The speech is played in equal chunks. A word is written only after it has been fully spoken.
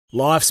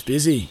Life's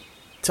busy.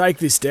 Take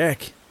this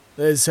deck.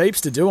 There's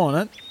heaps to do on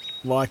it,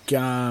 like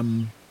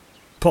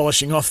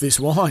polishing off this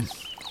wine.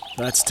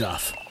 That's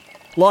tough.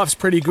 Life's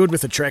pretty good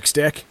with a Trex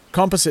deck.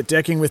 Composite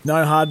decking with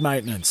no hard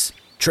maintenance.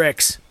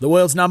 Trex, the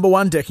world's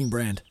 #1 decking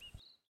brand.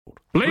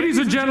 Ladies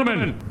and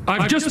gentlemen,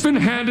 I've just been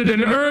handed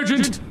an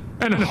urgent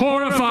and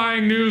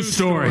horrifying news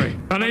story,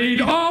 and I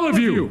need all of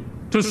you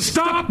to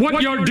stop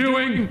what you're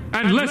doing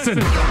and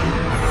listen.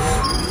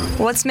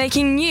 What's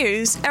making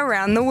news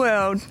around the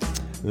world?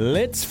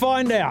 Let's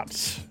find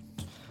out.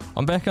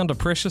 I'm back under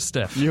pressure,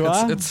 Steph. You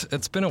are?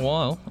 It's been a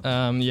while.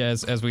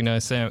 As we know,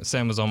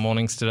 Sam was on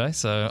mornings today,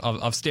 so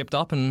I've stepped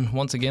up, and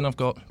once again I've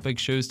got big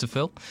shoes to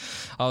fill,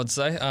 I would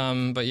say.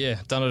 But yeah,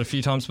 done it a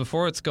few times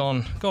before. It's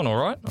gone all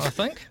right, I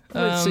think.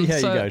 Let's see how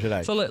you go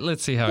today. So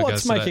let's see how it goes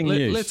What's making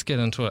news? Let's get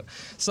into it.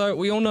 So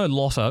we all know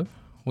Lotto.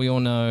 We all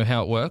know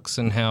how it works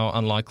and how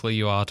unlikely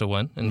you are to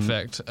win. In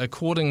fact,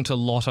 according to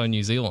Lotto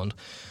New Zealand,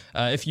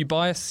 if you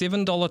buy a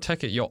 $7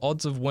 ticket, your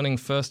odds of winning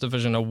First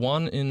Division are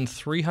 1 in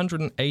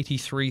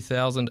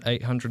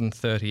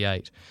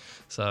 383,838.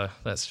 So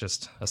that's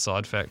just a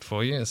side fact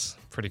for you. It's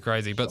pretty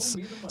crazy. But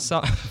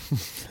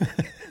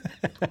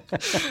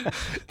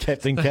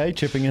Captain K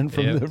chipping in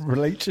from the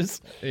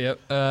Leeches. Yep.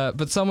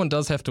 But someone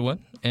does have to win,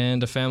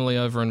 and a family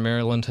over in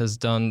Maryland has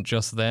done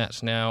just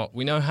that. Now,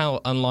 we know how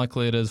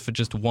unlikely it is for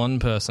just one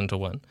person to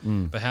win,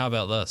 but how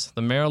about this?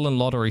 The Maryland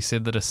Lottery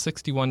said that a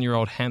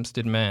 61-year-old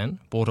Hampstead man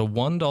bought a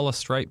 $1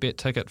 straight bet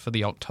ticket for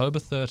the October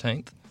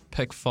 13th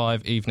Pick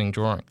 5 evening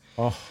drawing.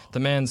 Oh. The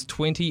man's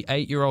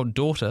 28-year-old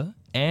daughter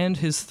and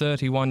his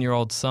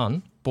 31-year-old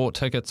son bought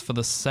tickets for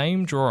the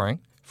same drawing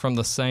from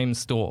the same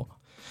store.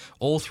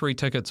 All three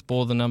tickets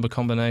bore the number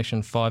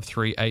combination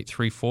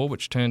 53834,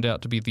 which turned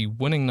out to be the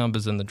winning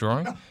numbers in the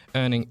drawing,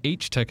 earning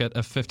each ticket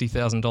a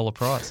 $50,000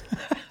 prize.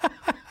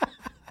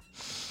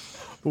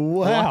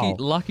 Wow.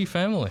 Lucky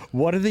family.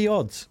 What are the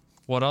odds?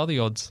 What are the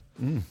odds?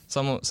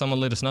 Someone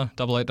let us know.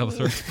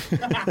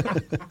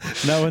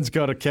 8833. No one's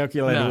got a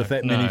calculator with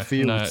that many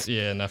fields.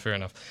 Fair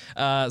enough.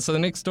 So the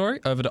next story,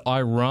 over to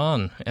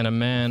Iran, and a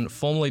man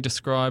formerly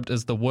described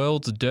as the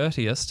world's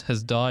dirtiest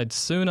has died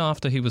soon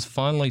after he was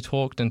finally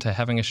talked into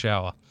having a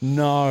shower.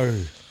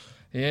 No.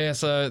 Yeah,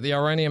 so the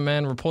Iranian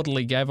man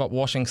reportedly gave up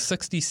washing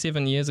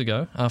 67 years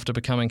ago after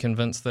becoming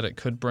convinced that it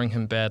could bring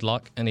him bad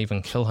luck and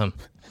even kill him.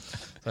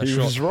 He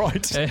was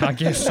right. Yeah, I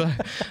guess so.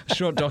 A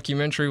short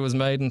documentary was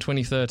made in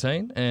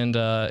 2013, and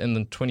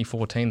in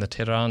 2014, the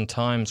Tehran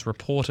Times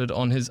reported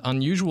on his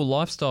unusual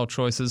lifestyle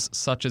choices,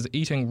 such as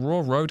eating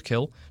raw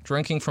roadkill,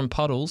 drinking from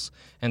puddles,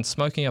 and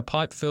smoking a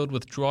pipe filled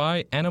with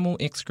dry animal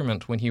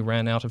excrement when he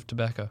ran out of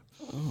tobacco.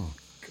 Oh,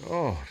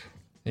 God.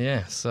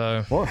 Yeah,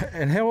 so... What?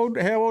 And how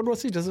old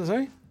was he, does it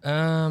say?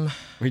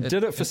 He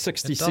did it for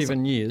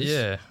 67 years.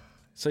 Yeah.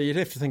 So you'd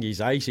have to think he's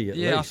 80 at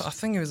least. Yeah, I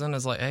think he was in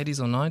his 80s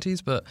or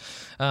 90s, but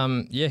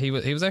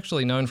he was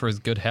actually known for his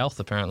good health,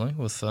 apparently,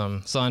 with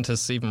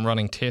scientists even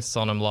running tests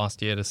on him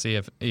last year to see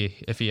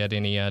if he had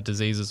any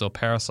diseases or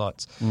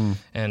parasites.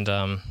 And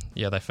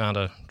they found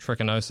a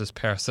trichinosis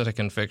parasitic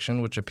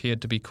infection, which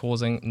appeared to be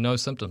causing no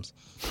symptoms.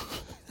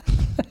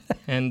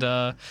 And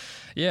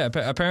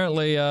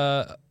apparently...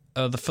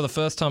 for the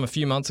first time a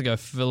few months ago,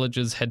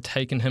 villagers had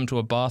taken him to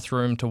a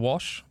bathroom to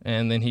wash,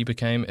 and then he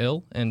became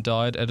ill and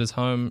died at his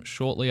home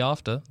shortly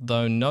after,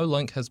 though no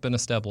link has been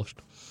established.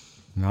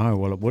 No,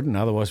 well, it wouldn't.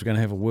 Otherwise, we're going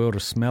to have a world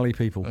of smelly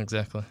people.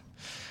 Exactly.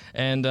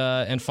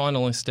 And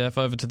finally, Steph,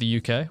 over to the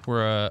UK.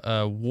 We're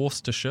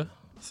Worcestershire,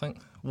 I think.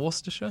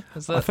 Worcestershire?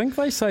 Is that? I think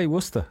they say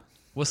Worcester.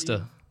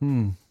 Worcester.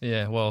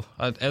 Yeah, well,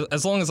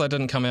 as long as I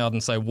didn't come out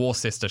and say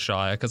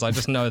Worcestershire, because I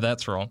just know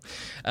that's wrong.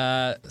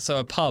 So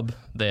a pub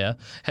there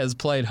has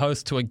played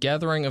host to a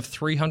gathering of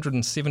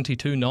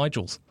 372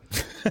 Nigels.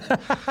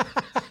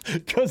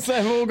 Because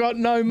they've all got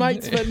no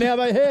mates, but now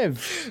they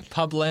have.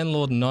 Pub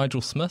landlord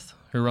Nigel Smith,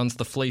 who runs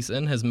the Fleece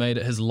Inn, has made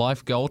it his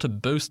life goal to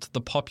boost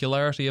the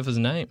popularity of his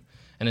name.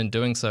 And in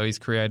doing so, he's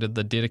created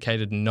the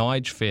dedicated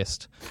Nige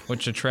Fest,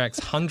 which attracts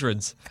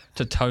hundreds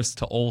to toast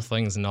to all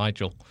things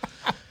Nigel.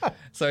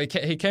 So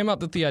he came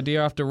up with the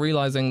idea after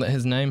realising that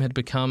his name had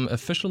become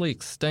officially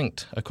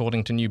extinct,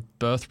 according to new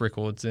birth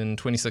records in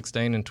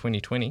 2016 and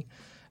 2020.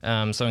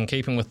 So in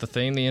keeping with the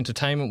theme, the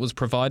entertainment was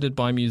provided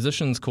by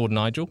musicians called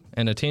Nigel,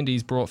 and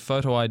attendees brought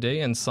photo ID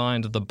and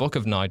signed the Book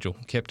of Nigel,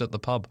 kept at the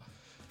pub.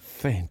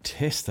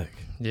 Fantastic.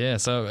 Yeah,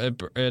 so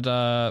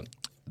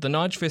the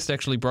Nige Fest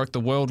actually broke the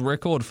world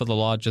record for the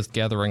largest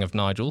gathering of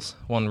Nigels,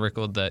 one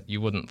record that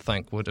you wouldn't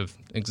think would have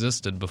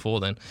existed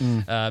before then.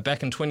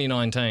 Back in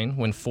 2019,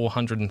 when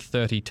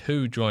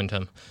 432 joined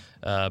him,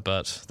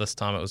 but this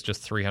time it was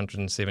just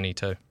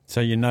 372.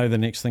 So you know the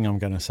next thing I'm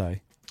going to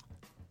say.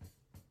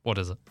 What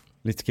is it?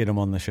 Let's get him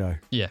on the show.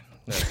 Yeah.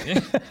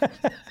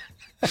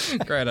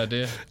 Great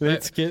idea.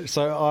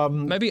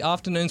 Maybe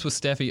afternoons with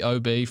Staffy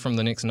OB from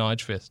the next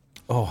Nige Fest.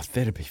 Oh,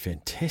 that'd be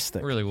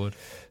fantastic. Really would.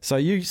 So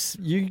you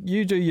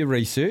do your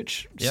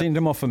research, send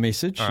him off a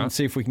message, and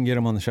see if we can get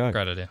him on the show.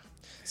 Great idea.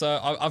 So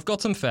I've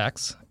got some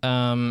facts,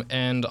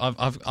 and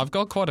I've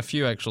got quite a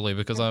few actually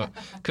because I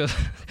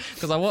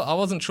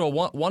wasn't sure.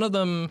 One of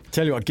them.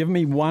 Tell you what, give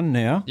me one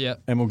now,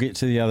 Yep. and we'll get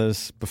to the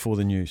others before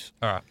the news.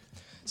 All right.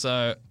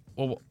 So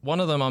one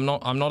of them I'm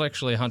not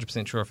actually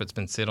 100% sure if it's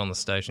been said on the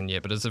station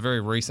yet, but it's a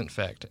very recent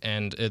fact,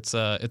 and it's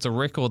a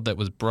record that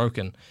was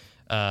broken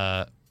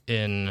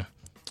in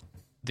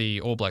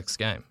the All Blacks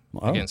game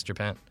against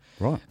Japan.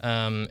 Right.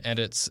 And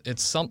it's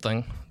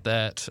something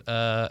that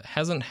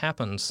hasn't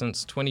happened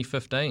since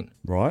 2015.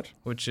 Right.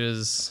 Which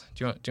is,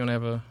 do you want to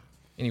have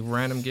any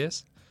random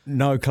guess?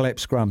 No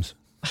collapsed scrums.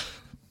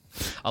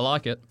 I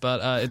like it,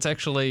 but it's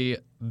actually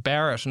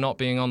Barrett not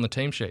being on the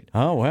team sheet.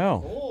 Oh,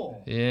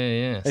 wow.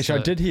 Yeah. Actually,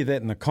 I did hear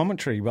that in the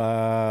commentary.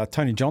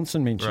 Tony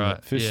Johnson mentioned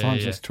it. First time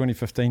since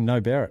 2015,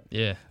 no Barrett.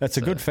 Yeah. That's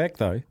a good fact,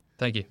 though.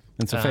 Thank you.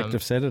 It's a fact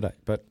of Saturday,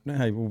 but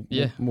hey, we'll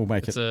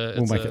make it.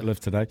 We'll make it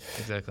live today.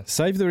 Exactly.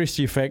 Save the rest of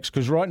your facts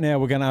because right now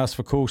we're going to ask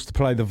for calls to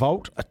play the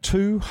Vault, a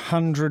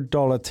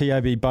 $200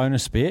 TAB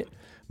bonus bet.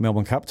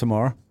 Melbourne Cup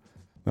tomorrow.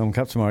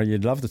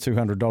 You'd love the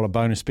 $200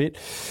 bonus bet.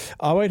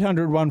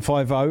 0800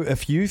 150.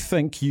 If you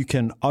think you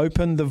can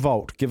open the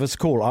Vault, give us a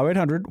call.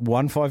 0800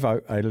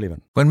 150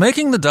 811. When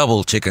making the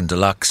double chicken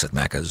deluxe at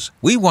Macca's,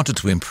 we wanted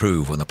to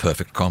improve on the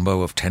perfect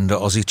combo of tender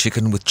Aussie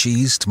chicken with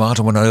cheese,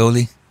 tomato and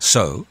aioli.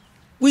 So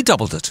we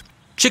doubled it.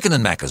 Chicken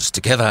and Macca's,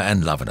 together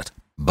and loving it.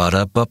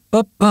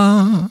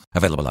 Ba-da-ba-ba-ba.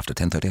 Available after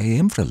 10:30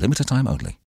 a.m. for a limited time only.